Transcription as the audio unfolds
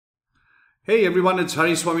Hey everyone, it's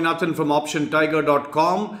Hari Swaminathan from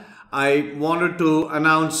OptionTiger.com. I wanted to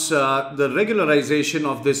announce the regularization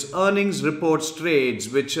of this earnings reports trades,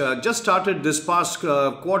 which just started this past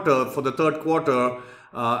quarter for the third quarter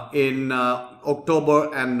in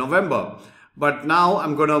October and November. But now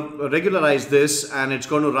I'm going to regularize this and it's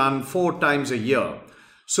going to run 4 times a year.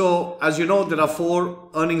 So as you know, there are 4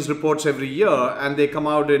 earnings reports every year and they come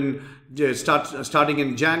out in starting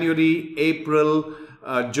in January, April,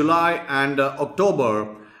 July and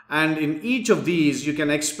October, and in each of these you can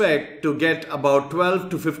expect to get about 12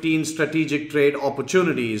 to 15 strategic trade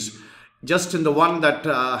opportunities. Just in the one that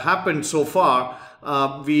happened so far,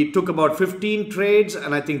 we took about 15 trades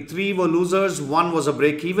and I think 3 were losers, 1 was a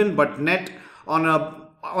break even, but net on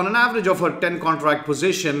an average of a 10 contract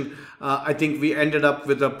position, I think we ended up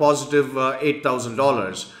with a positive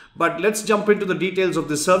 $8,000. But let's jump into the details of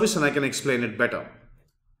this service and I can explain it better.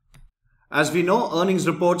 As we know, earnings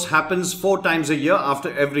reports happens 4 times a year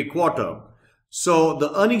after every quarter. So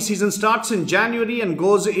the earnings season starts in January and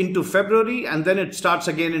goes into February, and then it starts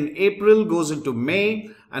again in April, goes into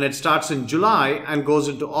May, and it starts in July and goes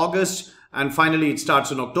into August, and finally it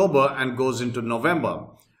starts in October and goes into November.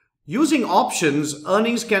 Using options,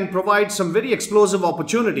 earnings can provide some very explosive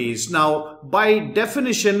opportunities. Now, by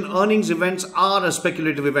definition, earnings events are a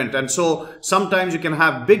speculative event, and so sometimes you can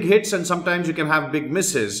have big hits and sometimes you can have big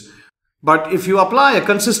misses. But if you apply a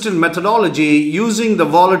consistent methodology using the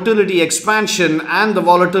volatility expansion and the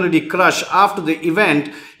volatility crush after the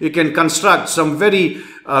event, you can construct some very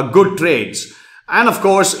good trades. And of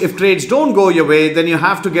course, if trades don't go your way, then you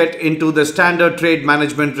have to get into the standard trade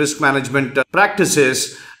management, risk management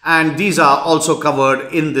practices. And these are also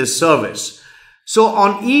covered in this service. So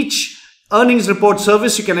on each earnings report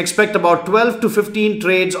service, you can expect about 12 to 15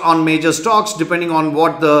 trades on major stocks depending on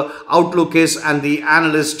what the outlook is and the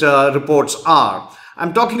analyst reports are.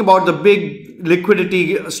 I'm talking about the big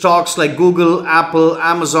liquidity stocks like Google, Apple,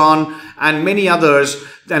 Amazon and many others.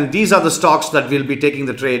 And these are the stocks that we'll be taking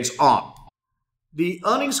the trades on. The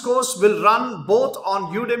earnings course will run both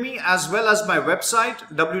on Udemy as well as my website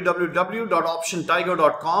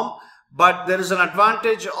www.optiontiger.com. But there is an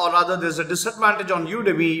advantage, or rather there's a disadvantage on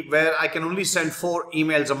Udemy where I can only send 4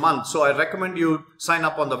 emails a month. So I recommend you sign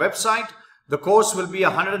up on the website. The course will be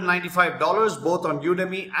 $195 both on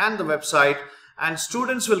Udemy and the website. And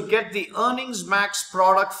students will get the Earnings Max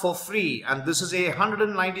product for free. And this is a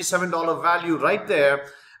 $197 value right there.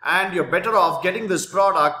 And you're better off getting this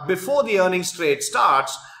product before the earnings trade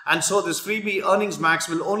starts. And so this freebie Earnings Max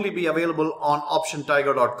will only be available on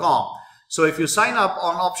OptionTiger.com. So if you sign up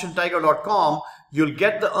on OptionTiger.com, you'll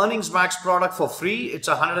get the Earnings Max product for free. It's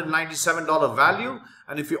a $197 value.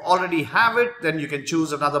 And if you already have it, then you can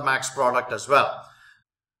choose another Max product as well.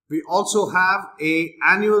 We also have an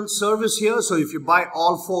annual service here. So if you buy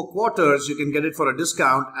all 4 quarters, you can get it for a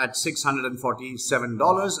discount at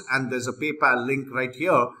 $647. And there's a PayPal link right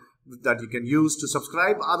here that you can use to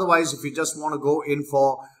subscribe. Otherwise, if you just want to go in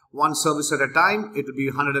for one service at a time, it will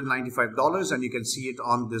be $195 and you can see it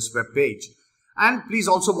on this web page. And please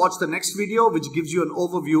also watch the next video, which gives you an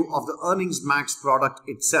overview of the Earnings Max product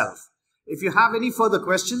itself. If you have any further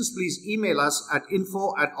questions, please email us at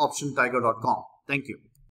info@optiontiger.com. Thank you.